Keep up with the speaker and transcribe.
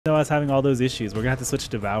know I was having all those issues. We're gonna have to switch to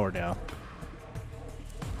Devour now.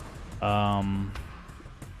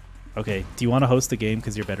 Okay, do you want to host the game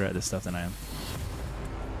because you're better at this stuff than I am?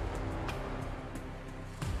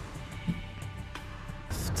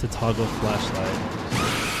 To toggle flashlight.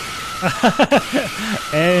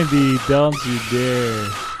 Andy, don't you dare.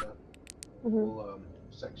 We'll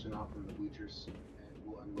section off from the bleachers and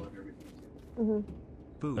we'll unload everything.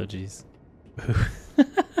 Oh jeez.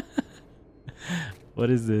 What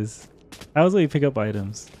is this? How was it you pick up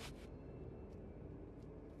items?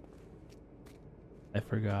 I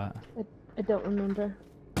forgot. I don't remember.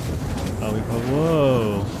 Oh, we put.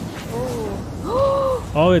 Whoa.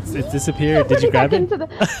 Oh. Oh, it disappeared. Did you grab it?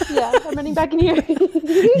 Yeah, I'm running back in here.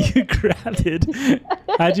 You grabbed it.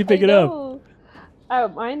 How'd you pick it up?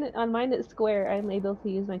 On mine it's square. I'm able to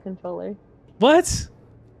use my controller. What?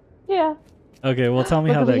 Yeah. Okay, well tell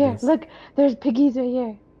me how that goes. Look, there's piggies right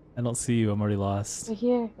here. I don't see you. I'm already lost. Over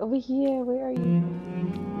here. Over here. Where are you?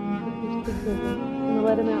 I'm gonna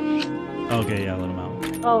let him out. Okay, yeah, let him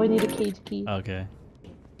out. Oh, we need a cage key. Okay.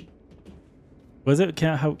 Was it?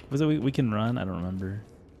 How was it? We can run. I don't remember.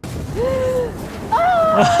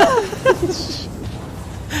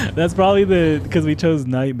 That's probably because we chose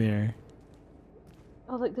Nightmare.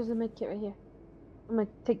 Oh look, there's a med kit right here. I'm gonna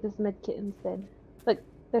take this med kit instead. Look,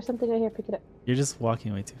 there's something right here. Pick it up. You're just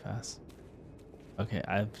walking way too fast. Okay,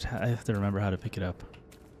 I have to remember how to pick it up.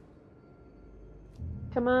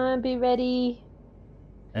 Come on, be ready.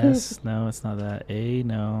 S, no, it's not that. A,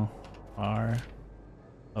 no. R.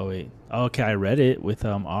 Oh wait. Oh, okay, I read it with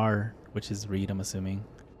R, which is read. I'm assuming.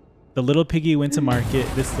 The little piggy went to market.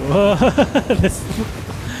 This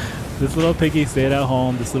little piggy stayed at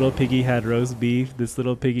home. This little piggy had roast beef. This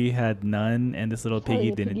little piggy had none, and this little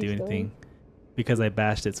piggy didn't do anything because I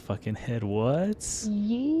bashed its fucking head. What?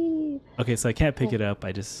 Yeah. Okay, so I can't pick it up.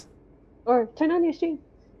 I just. Or turn on your stream.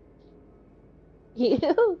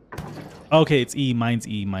 Yeah. Okay, it's E. Mine's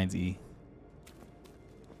E. Mine's E.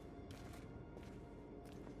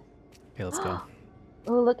 Okay, let's go.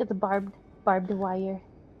 Oh, look at the barbed wire.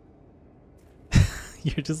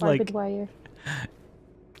 You're just barbed like. wire.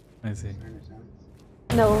 I see.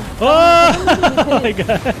 No. Oh my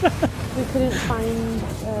god. We couldn't find.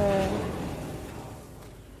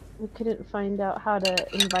 We couldn't find out how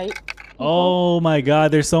to invite people. Oh my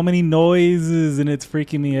god, there's so many noises and it's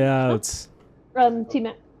freaking me out.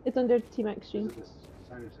 T-Mac. It's under T-Mac stream.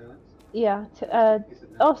 Yeah.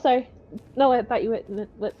 Oh, sorry. No, I thought you went.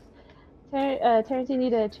 Terrence, you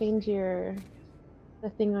need to change the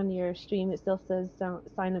thing on your stream. It still says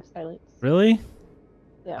sign of silence. Really?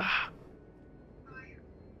 Yeah.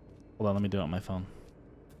 Hold on, let me do it on my phone.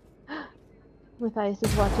 Matthias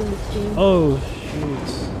is watching the stream. Oh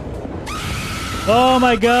shoot. Oh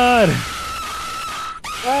my god.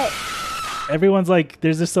 What? Everyone's like,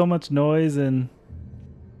 there's just so much noise and.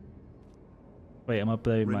 Wait, I'm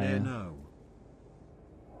updating my.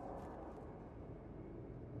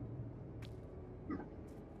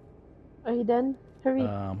 Are you done? Hurry.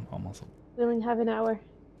 Almost. We only have an hour.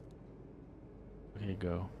 Okay,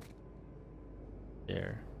 go.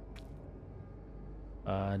 There.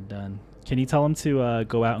 Done. Can you tell him to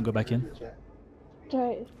go out and go back in?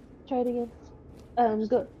 Try it again.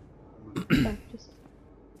 Go. Just...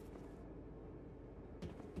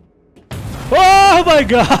 Oh my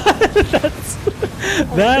god!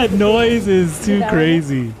 That noise is too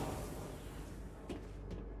crazy.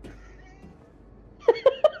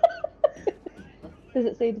 Does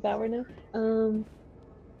it say Devour now?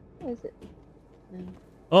 What is it? No.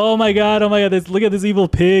 Oh my god! Oh my god! Look at this evil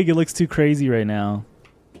pig. It looks too crazy right now.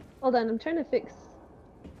 Hold on, I'm trying to fix.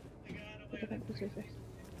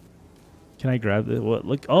 Can I grab it? What?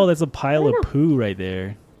 Look! Oh, that's a pile of poo right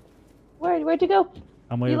there. Where'd you go?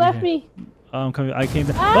 I'm way you over left here. me. I'm coming. I came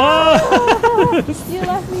down. Ah! Oh! You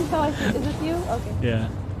left me. So is this you? Okay. Yeah.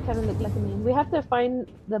 Kind of look like a man. We have to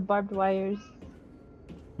find the barbed wires.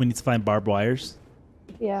 We need to find barbed wires.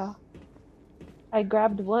 Yeah. I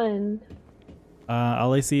grabbed one.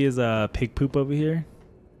 All I see is pig poop over here.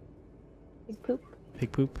 Pig poop?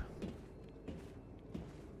 Pig poop.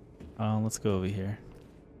 Let's go over here.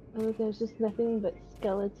 Oh, there's just nothing but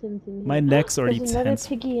skeletons in here. My neck's already tense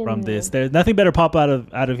from this. There's nothing better pop out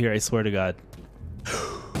of here, I swear to God.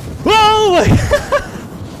 Whoa!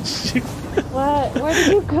 What? Where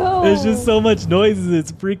did you go? There's just so much noises,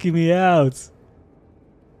 it's freaking me out.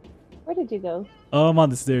 Where did you go? Oh, I'm on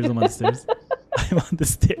the stairs, I'm on the stairs. I'm on the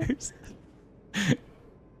stairs.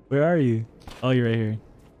 Where are you? Oh, you're right here.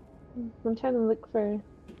 I'm trying to look for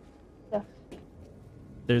stuff.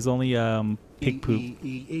 There's only pig poop.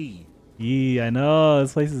 Yeah, I know.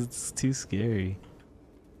 This place is too scary.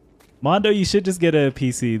 Mondo, you should just get a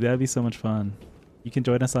PC. That'd be so much fun. You can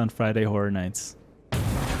join us on Friday Horror Nights.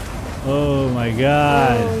 Oh my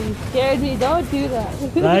god. Oh, you scared me. Don't do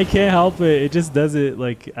that. I can't help it. It just does it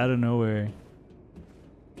like out of nowhere.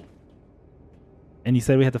 And you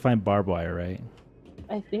said we had to find barbed wire, right?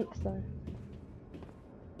 I think so.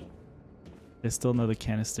 There's still another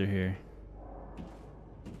canister here.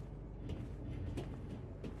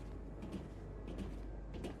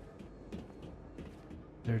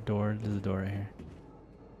 There's a door right here.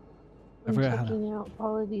 I'm checking out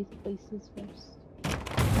all of these places first.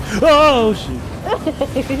 Oh shoot!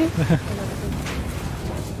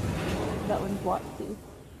 That one's blocked too.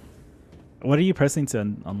 What are you pressing to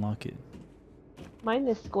unlock it? Mine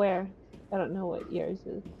is square. I don't know what yours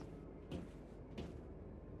is.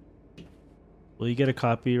 Will you get a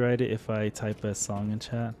copyright if I type a song in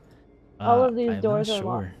chat? All of these doors are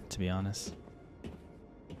locked. To be honest.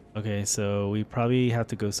 Okay, so we probably have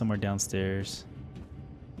to go somewhere downstairs.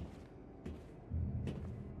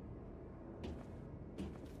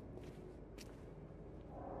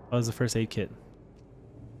 Oh, it's the first aid kit.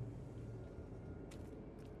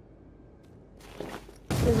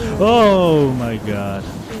 Oh my god.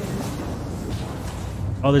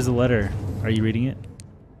 Oh, there's a letter. Are you reading it?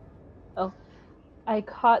 Oh. I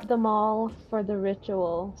caught them all for the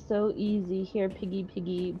ritual. So easy. Here, piggy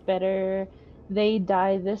piggy. Better they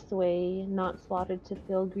die this way, not slaughtered to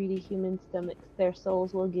fill greedy human stomachs. Their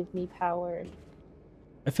souls will give me power.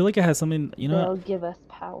 I feel like I have something, you know. They'll give us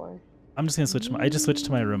power. I'm just gonna switch I just switched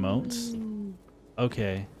to my remote.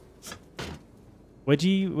 Okay. What'd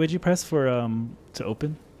you press for to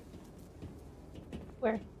open?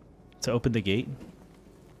 Where? To open the gate?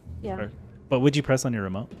 Yeah. But what'd you press on your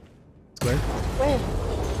remote? Square? Where?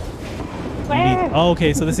 Where? Oh,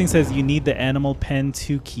 okay, so this thing says you need the animal pen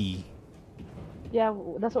 2 key. Yeah,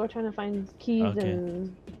 that's what we're trying to find. Keys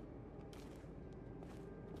and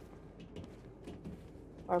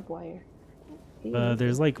barbed wire.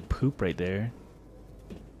 There's like poop right there.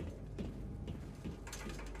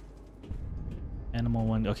 Animal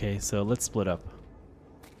 1. Okay, so let's split up.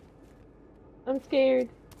 I'm scared.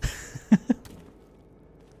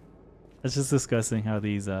 That's just discussing how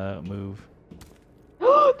these move.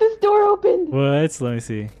 This door opened! What? Let me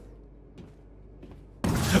see.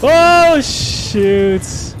 Oh shoot!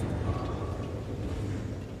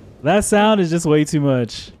 That sound is just way too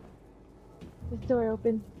much. This door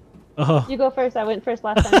opened. Oh. You go first. I went first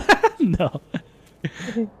last time. No.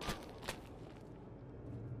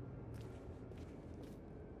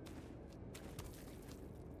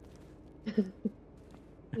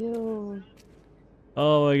 Ew.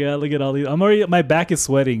 Oh my god, look at all these. I'm already, my back is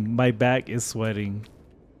sweating. My back is sweating.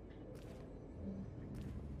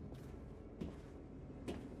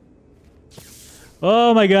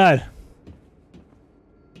 Oh my god.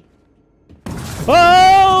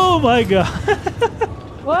 Oh my god.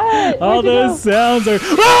 What? All those sounds are.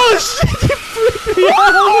 Oh shit! You freaked me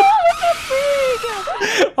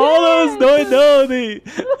out. All those no, they.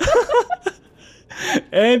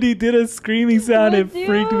 Andy did a screaming sound. It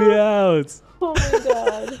freaked me out. Oh my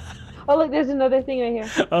god. Oh look, there's another thing right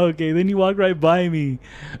here. Okay, then you walked right by me.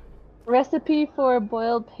 Recipe for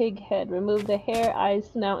boiled pig head. Remove the hair,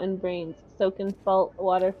 eyes, snout, and brains. Soak in salt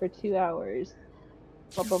water for 2 hours.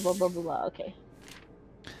 Blah blah blah blah blah. Okay.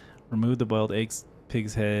 Remove the boiled eggs,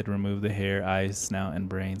 pig's head. Remove the hair, eyes, snout, and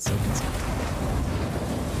brains. Soak in salt.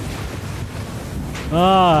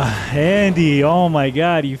 Ah, Andy! Oh my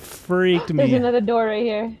god, you freaked me. There's another door right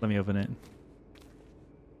here. Let me open it.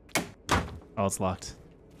 Oh, it's locked.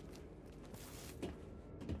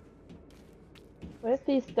 What if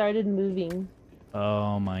they started moving?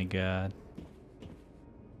 Oh my god.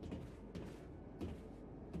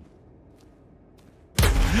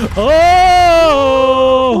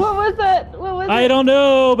 Oh! What was that? What was it? I don't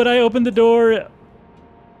know, but I opened the door.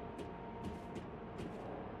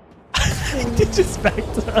 It just backed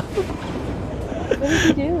up. What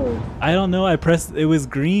did you do? I don't know. I pressed. It was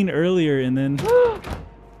green earlier, and then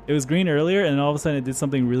it was green earlier, and all of a sudden it did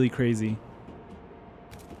something really crazy.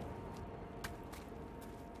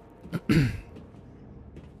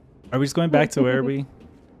 Are we just going back to where we?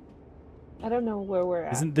 I don't know where we're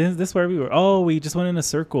at. Isn't this where we were? Oh, we just went in a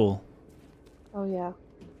circle. Oh yeah.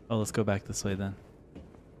 Oh, let's go back this way then.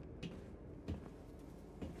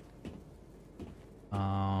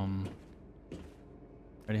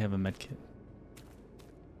 Already have a med kit.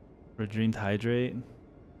 For dream to hydrate.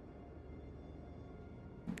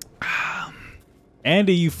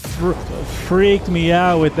 Andy, you freaked me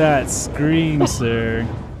out with that scream, sir.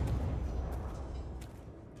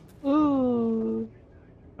 Ooh.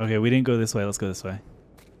 Okay, we didn't go this way. Let's go this way.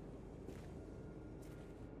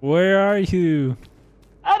 Where are you?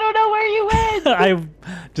 I don't know where you went. I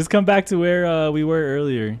just come back to where we were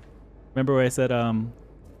earlier. Remember where I said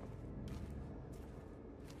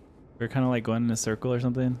we're kind of like going in a circle or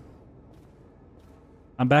something?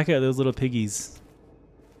 I'm back at those little piggies.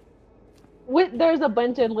 There's a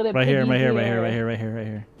bunch of little right piggies here. Right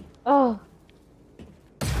here. Oh.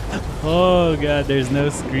 Oh god, there's no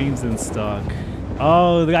screams in stock.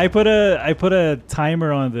 Oh, I put a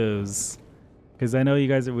timer on those because I know you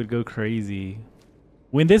guys would go crazy.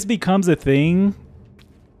 When this becomes a thing,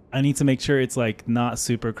 I need to make sure it's like not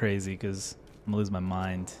super crazy because I'm gonna lose my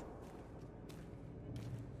mind.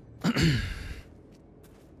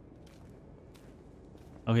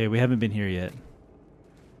 Okay, we haven't been here yet.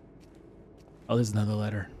 Oh, there's another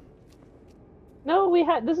letter. No,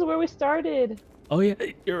 this is where we started. Oh yeah,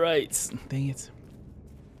 you're right. Dang it.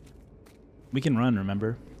 We can run,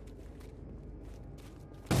 remember?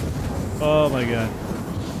 Oh my god.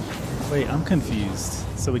 Wait, I'm confused.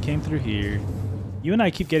 So we came through here. You and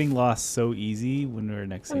I keep getting lost so easy when we're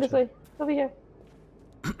next to each This other. way. Over here.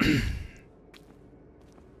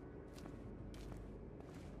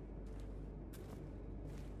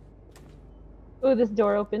 Oh, this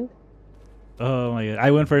door opened. Oh my god.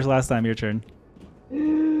 I went first last time. Your turn.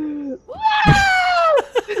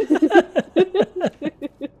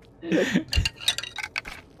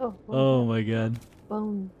 Oh my god.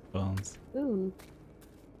 Bones. Ooh.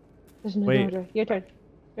 There's another door. Your turn.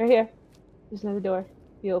 Right here. There's another door.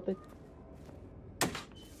 Be open.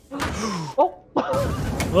 Oh!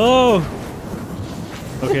 Oh!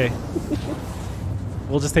 Okay.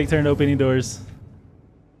 We'll just take turn opening doors.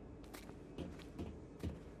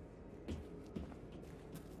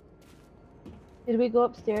 Did we go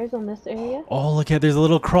upstairs on this area? Oh, look at there's a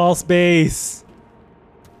little crawl space.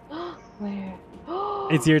 Where?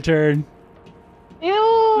 It's your turn. Ew!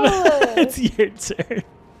 It's your turn.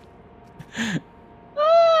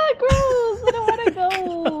 Ah, gross! I don't want to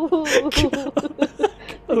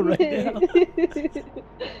go. Go right now.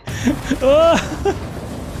 Oh.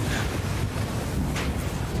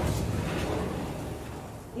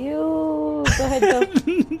 Ew! Go ahead, go.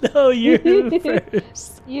 No, you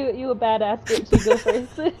first. You a badass bitch. You go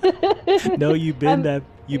first. No, you been that.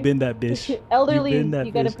 You been that bitch. Elderly. You,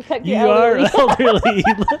 You gotta bitch. protect your You elderly. are elderly.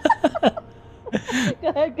 Go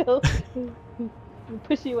ahead, go. I'll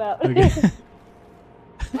push you out. Okay.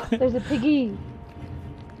 There's a piggy.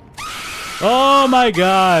 Oh my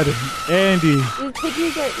god, Andy. These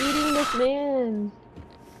piggies are eating this man.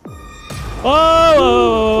 Oh!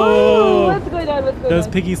 Whoa, what's going on? What's going Those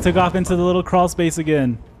on? piggies took off into the little crawl space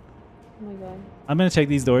again. Oh my god. I'm gonna check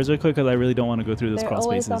these doors real quick because I really don't want to go through those They're crawl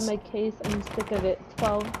always spaces. on my case. I'm sick of it.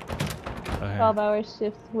 12 Okay. 12-hour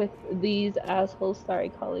shifts with these assholes. Sorry,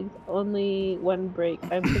 colleagues. Only one break.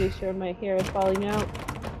 I'm pretty sure my hair is falling out.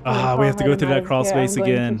 Ah, we have to go through that crawl space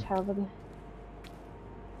again.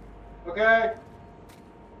 Okay.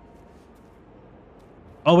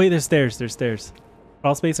 Oh wait, there's stairs. There's stairs.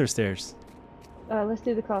 Crawl space or stairs? Let's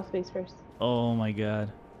do the crawl space first. Oh my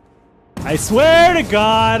god. I swear to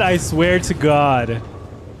God. I swear to God.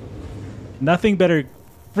 Nothing better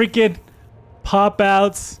freaking pop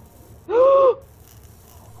outs.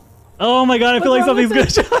 Oh my god, I feel like something's gonna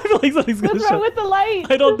show. I feel like something's gonna show. What's wrong with the light?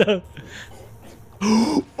 I don't know.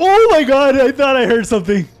 Oh my god, I thought I heard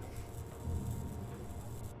something.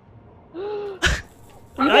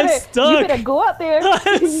 I'm stuck. You better go out there.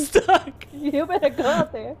 I'm stuck. You better go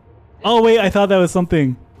out there. Oh wait, I thought that was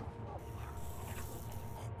something.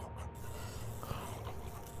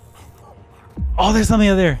 Oh, there's something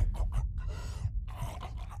out there.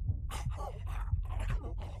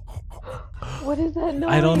 What is that noise?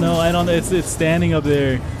 I don't know. I don't know. It's standing up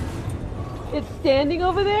there. It's standing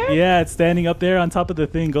over there? Yeah, it's standing up there on top of the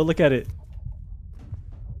thing. Go look at it.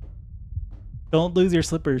 Don't lose your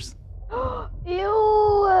slippers.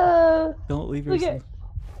 Ew. Don't leave your slippers.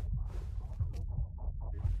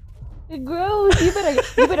 Gross.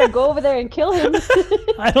 You better go over there and kill him.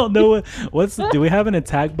 I don't know what's. Do we have an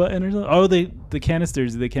attack button or something? Oh, the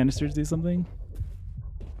canisters. Do the canisters do something?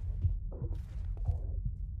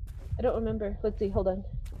 I don't remember. Let's see. Hold on.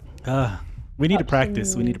 We need to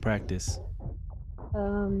practice. We need to practice.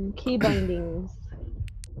 Key bindings.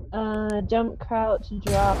 Jump, crouch,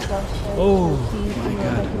 drop, oh my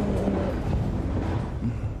god.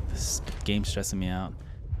 This game's stressing me out.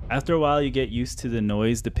 After a while, you get used to the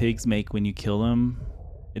noise the pigs make when you kill them.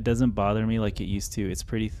 It doesn't bother me like it used to. It's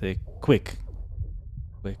pretty quick.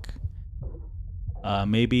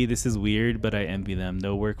 Maybe this is weird, but I envy them.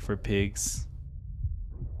 No work for pigs.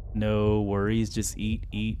 No worries, just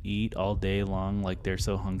eat all day long like they're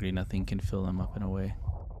so hungry nothing can fill them up in a way.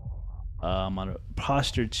 On a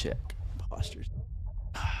posture check. Posture.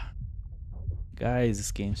 Guys,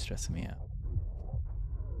 this game's stressing me out.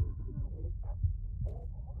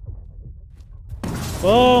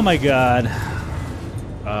 Oh my god.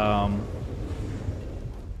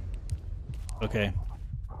 Okay.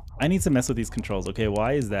 I need to mess with these controls. Okay,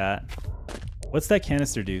 why is that? What's that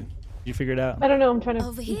canister do? Did you figure it out? I don't know. I'm trying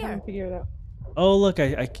to figure it out. Oh look,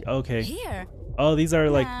 I okay. Here. Oh, these are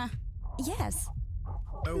like. Yes.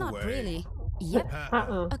 No Not way. really. Yep.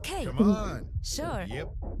 Okay. Come on. Sure. Yep.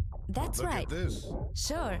 That's Look right. at this.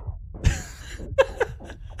 Sure.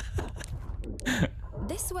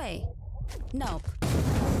 This way. Nope.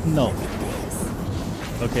 No. Look at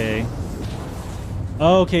this. Okay.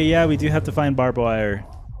 Oh, okay, yeah, we do have to find barbed wire.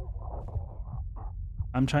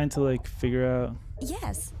 I'm trying to like figure out.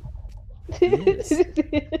 Yes. Yes.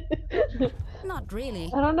 Not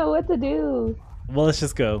really. I don't know what to do. Well, let's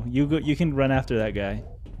just go. You go. You can run after that guy.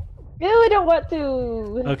 No, I don't want to.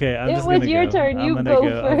 Okay, I'm just It was gonna your go. turn. I'm You gonna go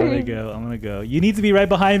go. I'm gonna first. go. I'm gonna go. You need to be right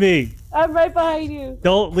behind me. I'm right behind you.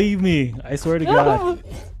 Don't leave me. I swear to No. God.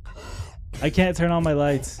 I can't turn on my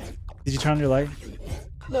lights. Did you turn on your light?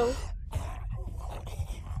 No.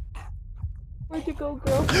 Where'd you go,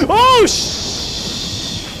 girl? Oh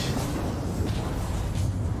shh!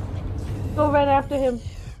 Go run after him.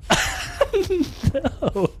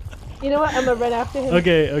 No. You know what? I'm gonna run after him.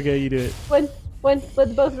 Okay, okay, you do it. One. Let's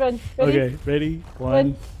both run. Ready? Okay, ready? One,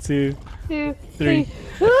 One, 2, 2, 3. 3.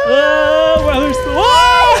 Oh, brothers!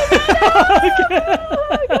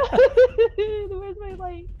 Where's my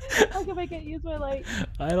light? How come I can't use my light?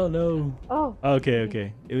 I don't know. Oh. Okay,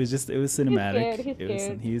 okay. It was cinematic. He's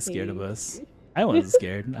scared. He was scared of us. I wasn't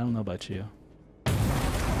scared. I don't know about you.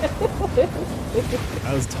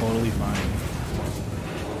 I was totally fine.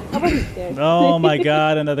 I wasn't scared. Oh my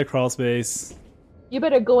god, another crawl space. You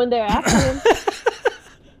better go in there after him.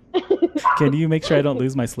 Can you make sure I don't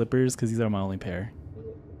lose my slippers? Because these are my only pair.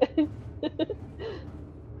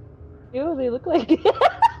 Ew, they look like... Your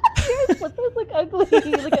slippers look ugly.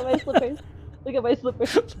 Look at my slippers. Look at my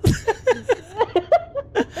slippers.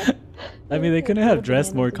 I mean, they couldn't have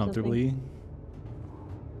dressed more comfortably.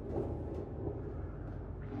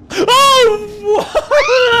 Oh!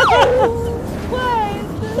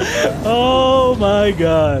 What? Oh my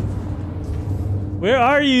god. Where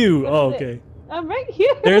are you? Oh, okay. I'm right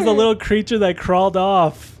here. There's a little creature that crawled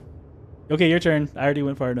off. Okay, your turn. I already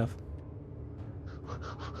went far enough. I'm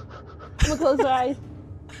gonna close my eyes.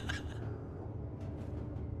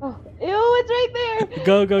 Oh, ew, it's right there.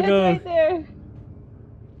 Go, go, It's go. right there.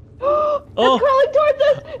 Oh. It's crawling towards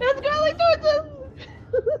us. It's crawling towards us.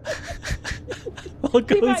 I'll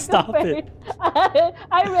go He might and stop first. it.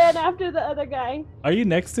 I ran after the other guy. Are you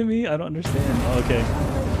next to me? I don't understand. Oh, okay.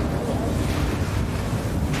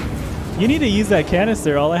 You need to use that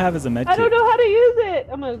canister. All I have is a med kit. I don't know how to use it.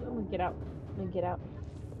 I'm gonna get out. I'm gonna get out.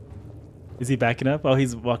 Is he backing up? Oh,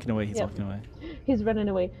 he's walking away. He's Yep. walking away. He's running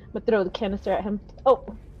away. I'm gonna throw the canister at him. Oh,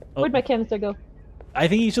 where'd my canister go? I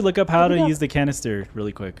think you should look up how Where'd it to go? use the canister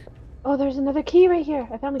really quick. Oh, there's another key right here.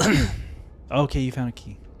 I found a key. Okay, you found a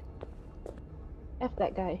key. F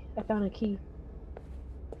that guy. I found a key.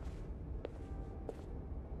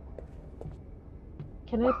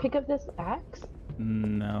 Can I pick up this axe?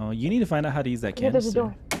 No, you need to find out how to use that Yeah, there's a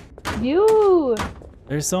canister. door. You!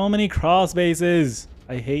 There's so many crawl spaces.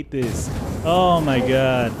 I hate this. Oh my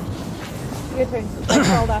god. Your turn. I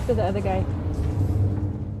crawled after the other guy.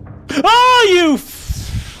 Oh, you!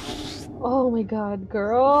 Oh my god,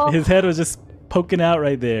 girl. His head was just poking out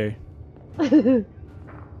right there.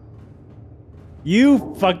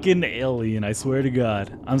 You fucking alien, I swear to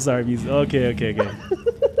God. I'm sorry, music. Okay, okay, okay.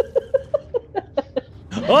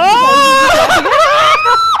 Oh!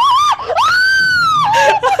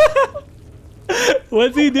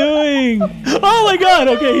 What's he doing? Oh my god,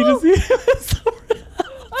 okay, he just... I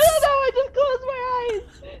don't know, I just closed my eyes.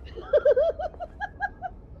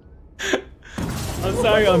 I'm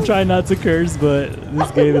sorry, I'm trying not to curse, but this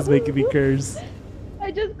game is making me curse.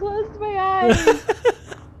 I just closed my eyes.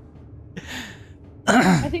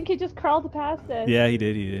 I think he just crawled past us. Yeah, he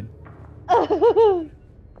did, he did.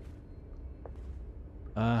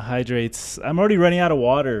 Hydrates. I'm already running out of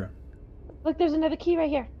water. Look, there's another key right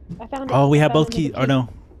here. I found it. Oh, we I have found both another keys. Or no.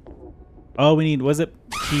 Oh, we need, was it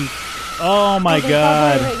key? Oh my there's barbed wire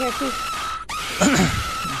god. right here, too.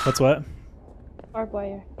 What's what? Barbed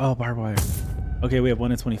wire. Oh, barbed wire. Okay, we have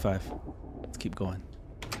 1 in 25. Let's keep going.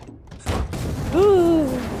 Ooh.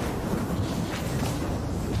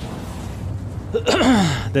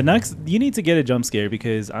 The next, you need to get a jump scare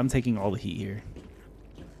because I'm taking all the heat here.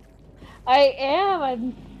 I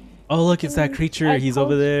am. Oh, look, it's that creature. He's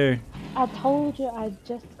over there. I told you I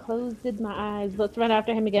just closed my eyes. Let's run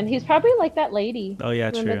after him again. He's probably like that lady. Oh yeah,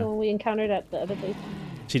 Remember the true. one we encountered at the other place?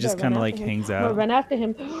 She just kind of like hangs out. We'll run after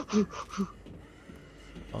him.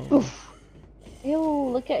 Oh. Ew,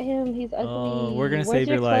 look at him. He's ugly. Oh, we're gonna Where's save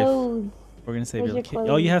your life. We're gonna save your clothes?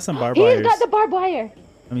 Oh, you have some barbed wires. He's got the barbed wire.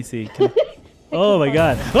 Let me see. Oh my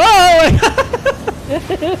god. Oh my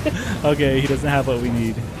god. Okay, he doesn't have what we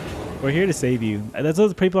need. We're here to save you. That's what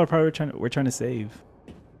the people are probably we're trying to save.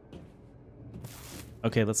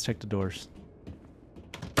 Okay, let's check the doors.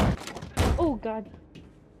 Oh god.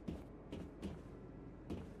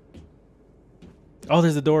 Oh,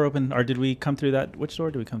 there's a door open. Or did we come through that? Which door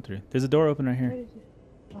did we come through? There's a door open right here.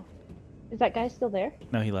 Oh. Is that guy still there?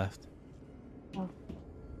 No, he left. Oh.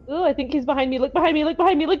 Ooh, I think he's behind me. Look behind me. Look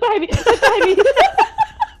behind me. Look behind me. Look behind me.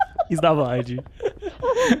 He's not behind you.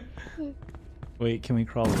 Wait, can we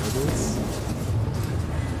crawl over this?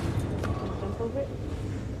 Jump over it?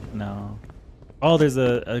 No. Oh, there's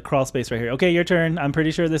a crawl space right here. Okay, your turn. I'm pretty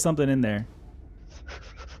sure there's something in there.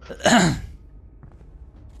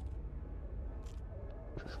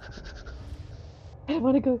 I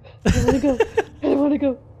want to go. I want to go. I want to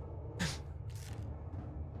go.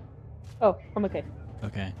 Oh, I'm okay.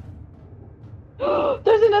 Okay.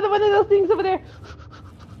 There's another one of those things over there.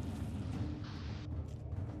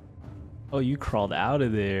 Oh, you crawled out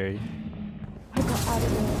of there. I got out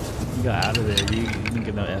of there. You got out of there. You didn't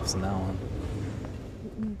get no F's on that one.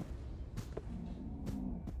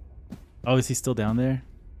 Oh, is he still down there?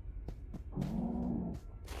 I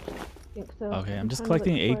think so. Okay, I'm just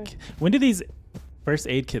collecting aid. When do these first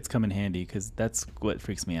aid kits come in handy? Because that's what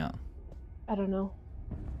freaks me out. I don't know.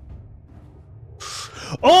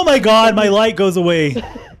 Oh my god, my light goes away.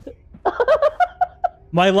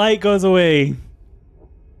 My light goes away.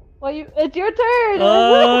 Well, it's your turn.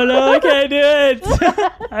 Oh no, I can't do it.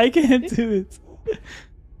 I can't do it.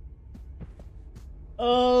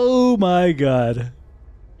 Oh my god.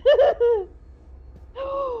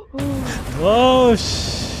 Oh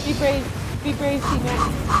Be brave, T-Mac.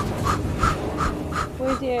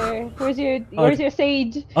 Where's your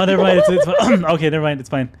sage? Oh, never mind. It's fine. Okay, never mind. It's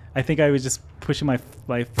fine. I think I was just pushing my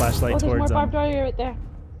flashlight there's towards more barbed wire right there.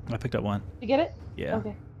 I picked up one. You get it? Yeah.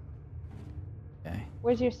 Okay. Okay.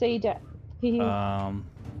 Where's your sage at?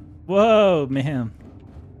 Whoa, man.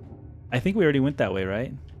 I think we already went that way,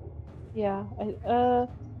 right? Yeah.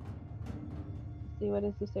 Let's see, what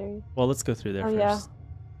is this area? Well, let's go through there first. Yeah.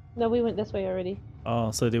 No, we went this way already.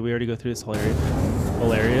 Oh, so did we already go through this whole area?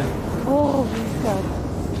 Whole area? Oh my god.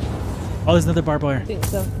 Oh, there's another barbed wire. I think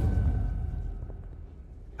so.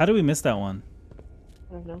 How did we miss that one?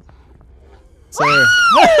 I don't know. Sir.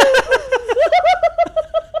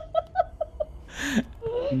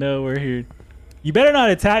 No, we're here. You better not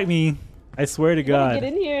attack me. I swear to God.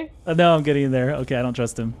 Get in here. No, I'm getting in there. Okay, I don't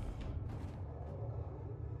trust him.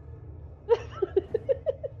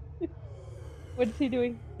 What is he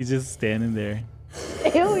doing? He's just standing there.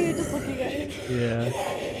 Ew, you're just looking at him. Yeah.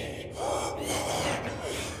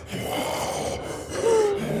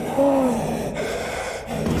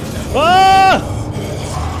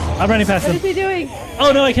 Oh! I'm running past him. What is he doing?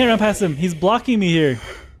 Oh no, I can't run past him. He's blocking me here.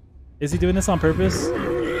 Is he doing this on purpose?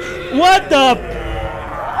 What the?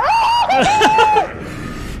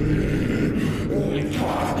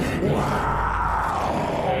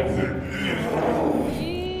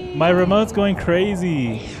 My remote's going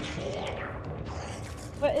crazy.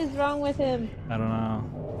 What is wrong with him? I don't know.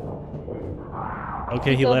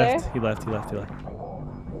 Okay, he left. He left.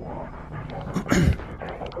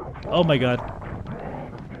 Oh my god.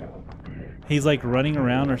 He's like running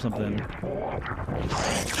around or something.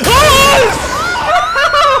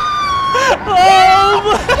 Oh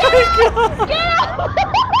my god! Get out!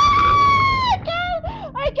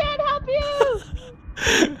 I can't help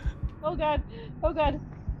you! Oh god. Oh god.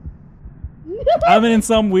 I'm in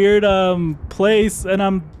some weird place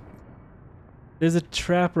and there's a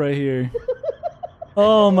trap right here.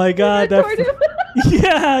 Oh my god,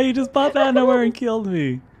 yeah, he just popped out of nowhere and killed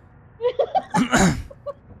me.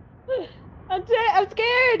 I'm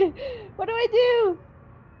scared. What do I do?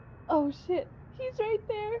 Oh shit, he's right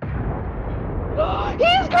there.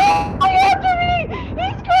 He's crawling after me!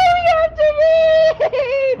 He's crawling after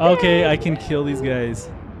me! Okay, I can kill these guys.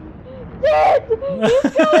 Dad! He's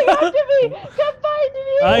crawling after me! Come find me!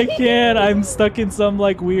 I can't. I'm stuck in some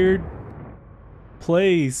like weird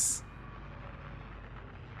place.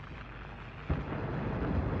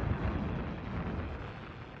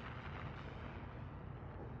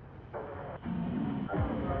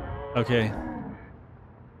 Okay.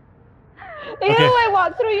 Ew, Okay. I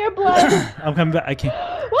walked through your blood. I'm coming back. I can't.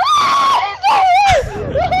 Ah, he's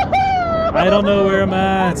right here! I don't know where I'm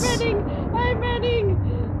at. I'm running.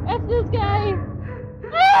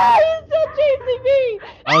 Ah, he's still chasing me.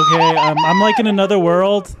 Okay, I'm like in another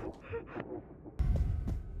world.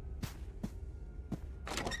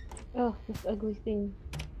 Oh, this ugly thing.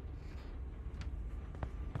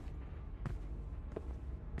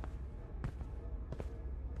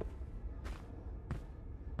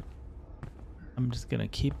 I'm just gonna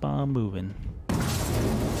keep on moving.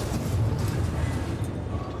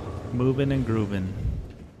 Moving and grooving.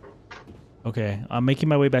 Okay, I'm making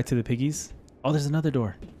my way back to the piggies. Oh, there's another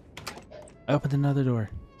door. I opened another door.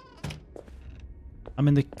 I'm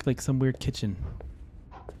in the like some weird kitchen.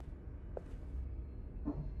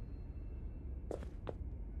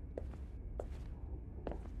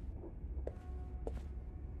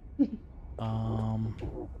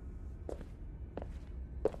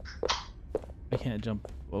 I can't jump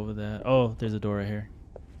over that. Oh, there's a door right here.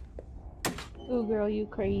 Ooh, girl, you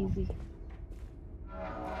crazy.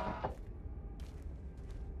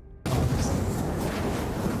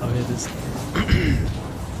 Okay, this.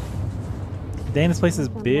 Dang, this place is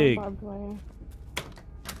big.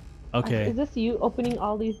 Okay. Is this you opening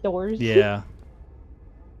all these doors? Yeah.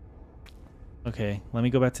 Okay, let me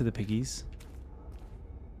go back to the piggies.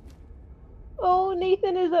 Oh,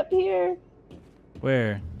 Nathan is up here.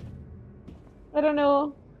 Where? I don't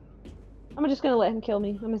know. I'm just gonna let him kill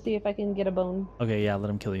me. I'm gonna see if I can get a bone. Okay, yeah, let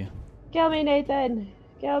him kill you. Kill me, Nathan!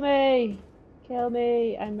 Kill me! Kill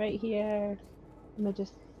me! I'm right here. I'm gonna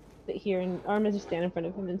just sit here and, or I'm gonna just stand in front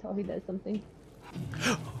of him until he does something.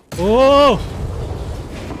 Oh!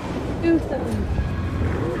 Do something!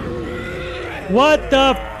 What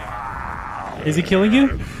the? Is he killing you?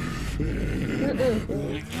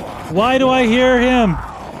 Why do I hear him?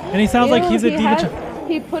 And he sounds like he's a demon.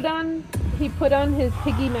 He put on his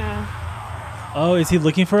piggy mask. Oh, is he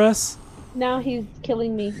looking for us? Now he's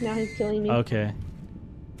killing me. Okay.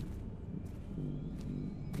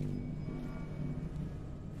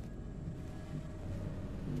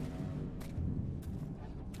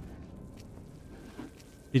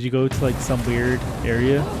 Did you go to like some weird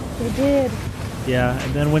area? I did. Yeah,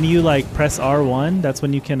 and then when you like press R1, that's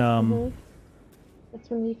when you can That's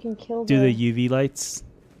when you can kill do the UV lights.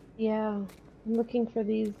 Yeah. I'm looking for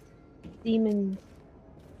these demons.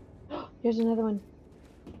 Here's another one.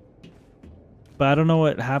 But I don't know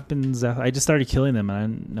what happens after. I just started killing them and I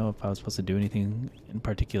didn't know if I was supposed to do anything in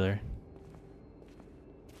particular.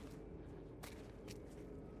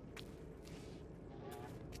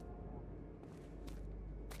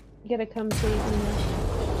 You gotta come save me.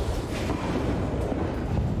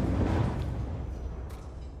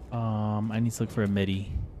 I need to look for a midi.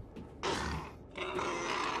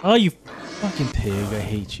 Oh, you fucking pig. I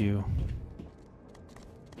hate you.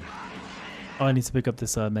 Oh, I need to pick up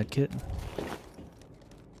this med kit.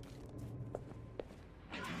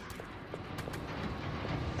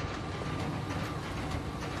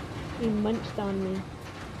 He munched on me.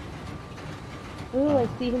 Ooh, I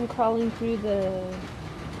see him crawling through the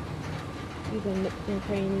nooks and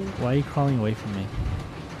crannies. Why are you crawling away from me?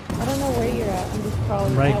 I don't know where you're at. I'm just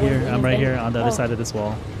crawling. I'm right here. I'm right here on the other side of this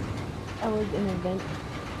wall. I was in a vent.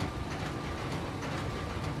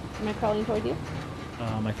 Am I crawling toward you?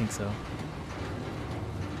 I think so.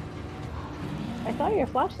 I saw your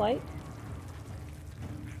flashlight.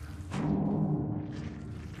 I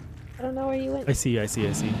don't know where you went. I see.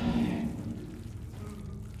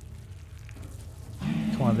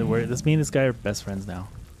 Come on, this me and this guy are best friends now.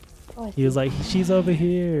 Oh, he was like, she's over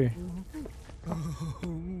here.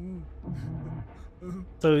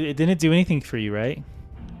 So it didn't do anything for you, right?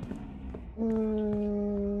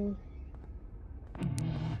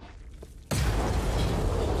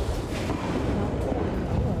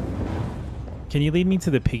 Can you lead me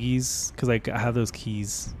to the piggies? Because I have those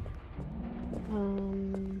keys.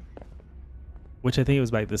 Which I think it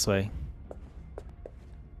was back this way.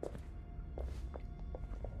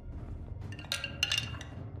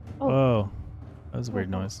 Oh, that was a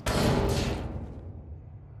weird noise.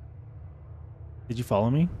 Did you follow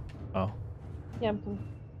me? Oh. Yeah, I'm coming.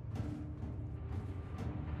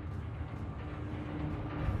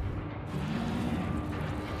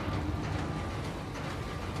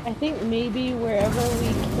 I think maybe wherever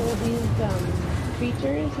we kill these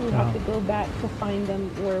creatures, we have to go back to find them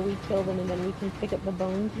where we kill them, and then we can pick up the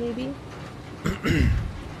bones, maybe?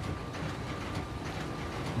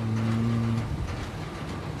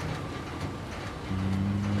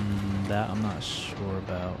 That I'm not sure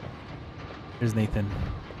about. Here's Nathan.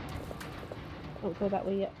 Don't go that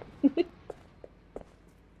way yet.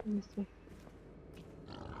 This way.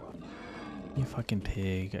 You fucking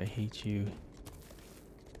pig. I hate you.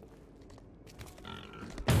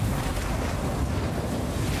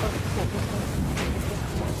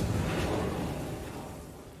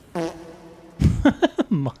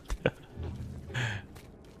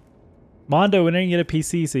 Mondo, when are you gonna get a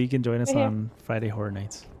PC so you can join us Right here. on Friday Horror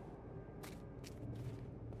Nights?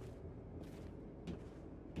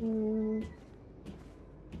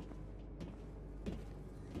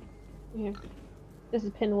 Here. This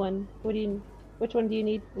is pin 1. Which one do you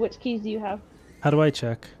need? Which keys do you have? How do I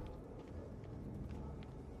check?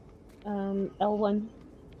 L1.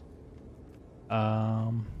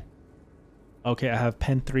 Okay, I have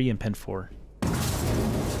pen 3 and pen 4. Pin 3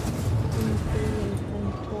 and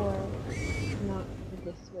pin 4. Not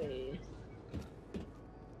this way.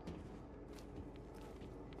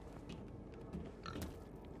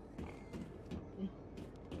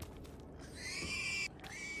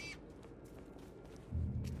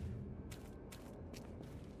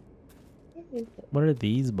 What are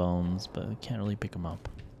these bones? But I can't really pick them up.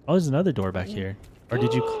 Oh, there's another door back here. Or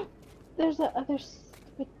did you... There's a other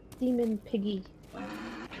stupid demon piggy.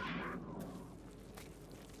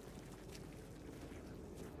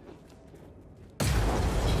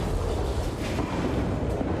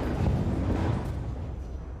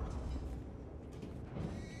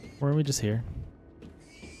 Weren't we just here?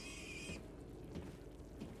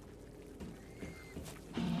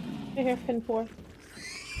 Right here, pin 4.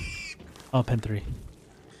 Oh, pen 3.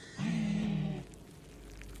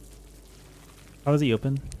 How is he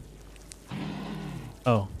open?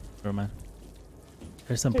 Oh, never mind.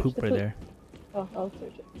 There's some Search poop the right poop. there. Oh, I'll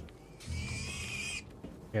search it.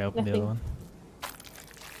 Yeah, open the other Nothing. one.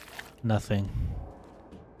 Nothing.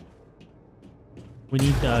 We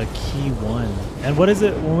need key 1. And what is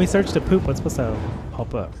it when we search the poop? What's supposed to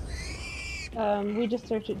pop up? We just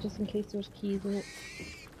search it just in case there's keys in it.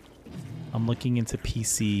 I'm looking into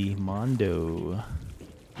PC Mondo.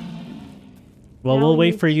 Well, Now we'll we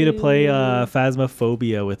wait need for you to play to-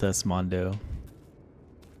 Phasmophobia with us, Mondo.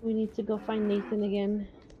 We need to go find Nathan again.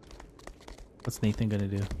 What's Nathan gonna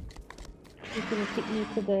do? He's gonna take me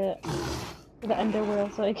to the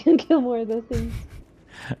underworld so I can kill more of those things.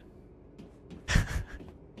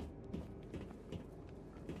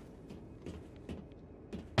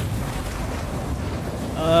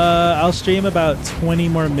 I'll stream about 20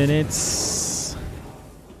 more minutes.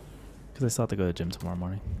 Because I still have to go to the gym tomorrow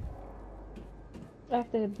morning. I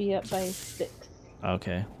have to be up by 6.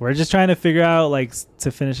 Okay. We're just trying to figure out, like, to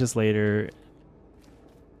finish this later.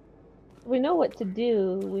 We know what to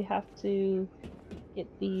do. We have to get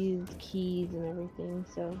these keys and everything,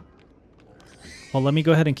 so... Well, let me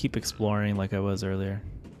go ahead and keep exploring like I was earlier.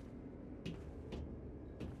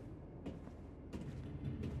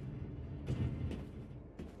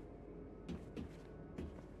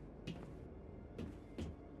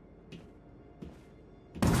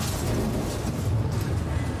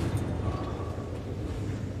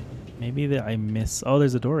 Maybe that I miss... Oh,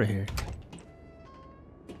 there's a door right here.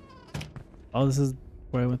 Oh, this is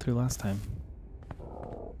where I went through last time.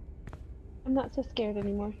 I'm not so scared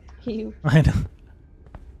anymore. You. I know.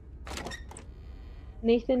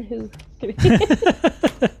 Nathan who?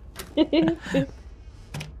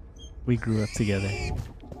 We grew up together.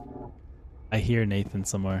 I hear Nathan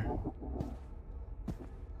somewhere.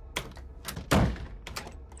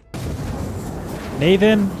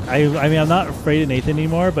 Nathan, I mean, I'm not afraid of Nathan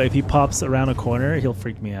anymore, but if he pops around a corner, he'll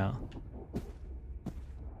freak me out.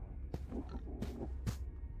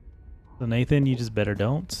 So Nathan, you just better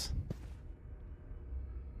don't.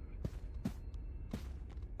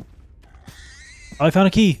 Oh, I found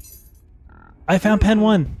a key. I found pen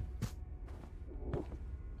 1.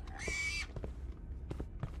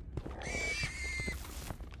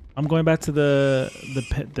 I'm going back to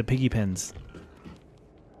the piggy pens.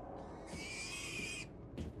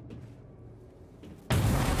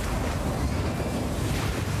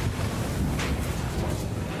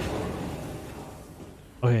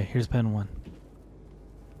 Okay, here's pen 1.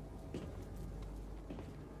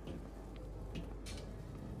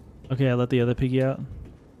 Okay, I let the other piggy out.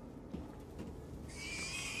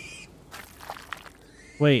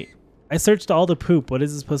 Wait, I searched all the poop. What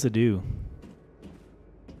is it supposed to do?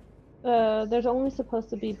 There's only supposed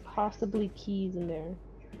to be possibly keys in there.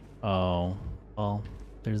 Oh, well,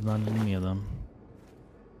 there's not any of them.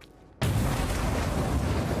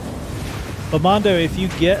 But Mondo, if you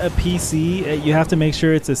get a PC, you have to make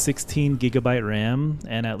sure it's a 16 gigabyte RAM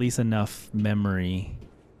and at least enough memory.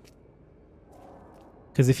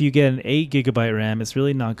 Because if you get an 8 gigabyte RAM, it's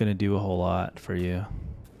really not going to do a whole lot for you.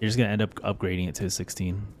 You're just going to end up upgrading it to a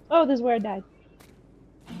 16. Oh, this is where I died.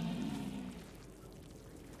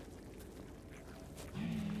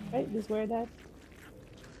 Right, this is where I died.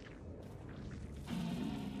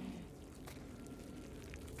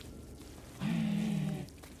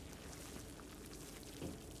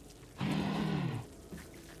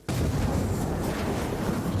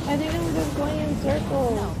 I think I'm just going in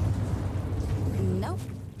circles. No. Nope.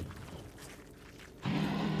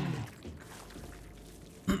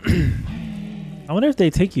 I wonder if they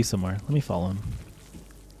take you somewhere. Let me follow him.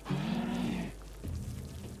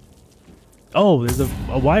 Oh, there's a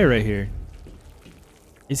wire right here.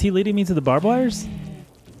 Is he leading me to the barbed wires?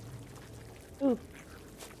 Ooh.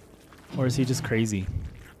 Or is he just crazy?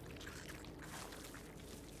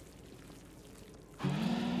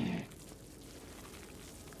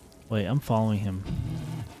 Wait, I'm following him.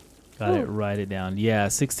 Got it. Write it down. Yeah,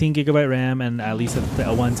 16 gigabyte RAM and at least a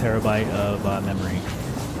 1 terabyte of memory.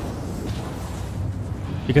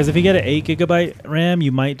 Because if you get an 8 gigabyte RAM,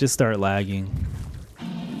 you might just start lagging.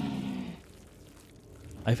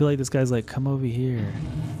 I feel like this guy's like, come over here.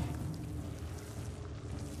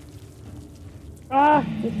 Ah,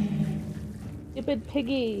 this stupid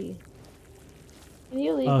piggy. Can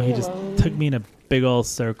you leave me alone? He just took me in a big old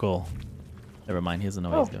circle. Never mind, he doesn't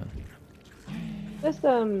know what he's doing. This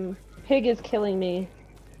pig is killing me.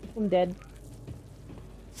 I'm dead.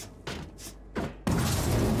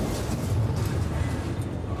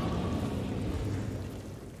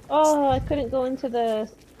 Oh, I couldn't go into the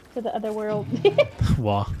other world.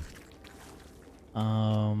 Wow.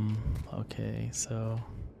 Okay, so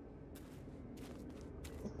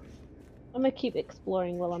I'm gonna keep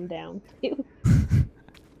exploring while I'm down. I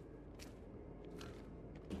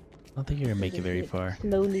don't think you're gonna make it very far.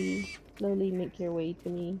 Slowly make your way to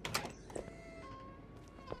me.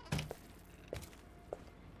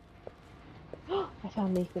 I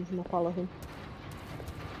found Nathan. I'm gonna follow him.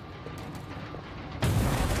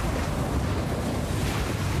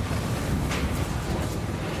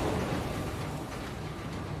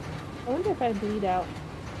 I wonder if I bleed out.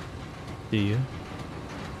 Do you?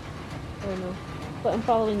 I don't know. But I'm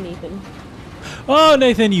following Nathan. Oh,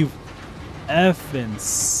 Nathan, you effing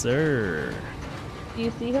sir. Do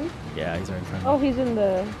you see him? Yeah, he's right in front Oh, of me. he's in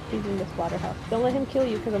the slaughterhouse. Don't let him kill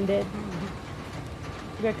you because I'm dead.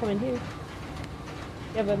 You gotta come in here.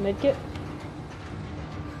 You have a medkit?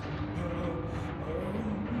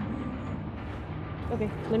 Okay,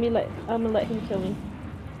 I'm gonna let him kill me.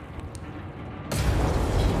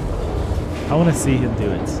 I want to see him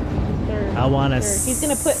do it. Sir, I want to sir. He's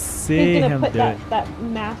gonna put that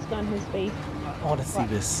mask on his face. I want to see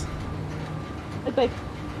this. Look.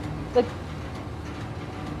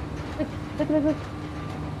 He's gonna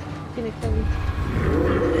kill me. He's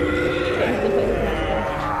gonna put his mask on.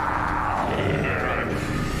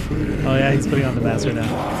 Oh yeah, he's putting on the mask right now.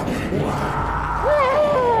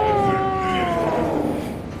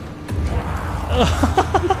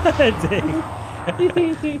 Dang.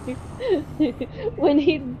 When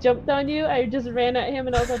he jumped on you, I just ran at him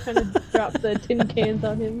and I was like trying to drop the tin cans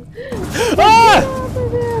on him. Ah!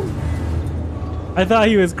 I thought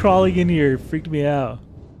he was crawling in here. Freaked me out.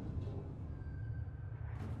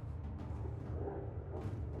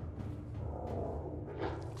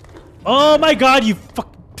 Oh my god, you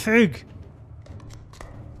fucking pig!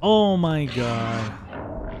 Oh my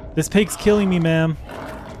god. This pig's killing me, ma'am.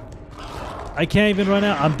 I can't even run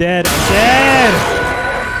out. I'm dead. I'm dead!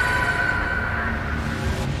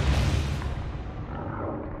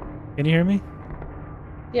 Can you hear me?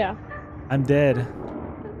 Yeah. I'm dead.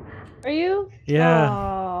 Are you? Yeah.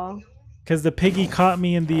 Aww. Because the piggy caught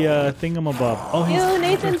me in the thingamabob. Oh, he's... Ew,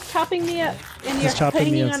 Nathan's chopping me up. And He's you're chopping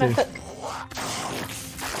putting me me up on a too. hook.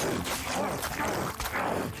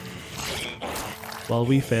 Well,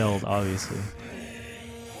 we failed, obviously.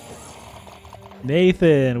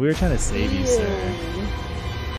 Nathan, we were trying to save you, sir.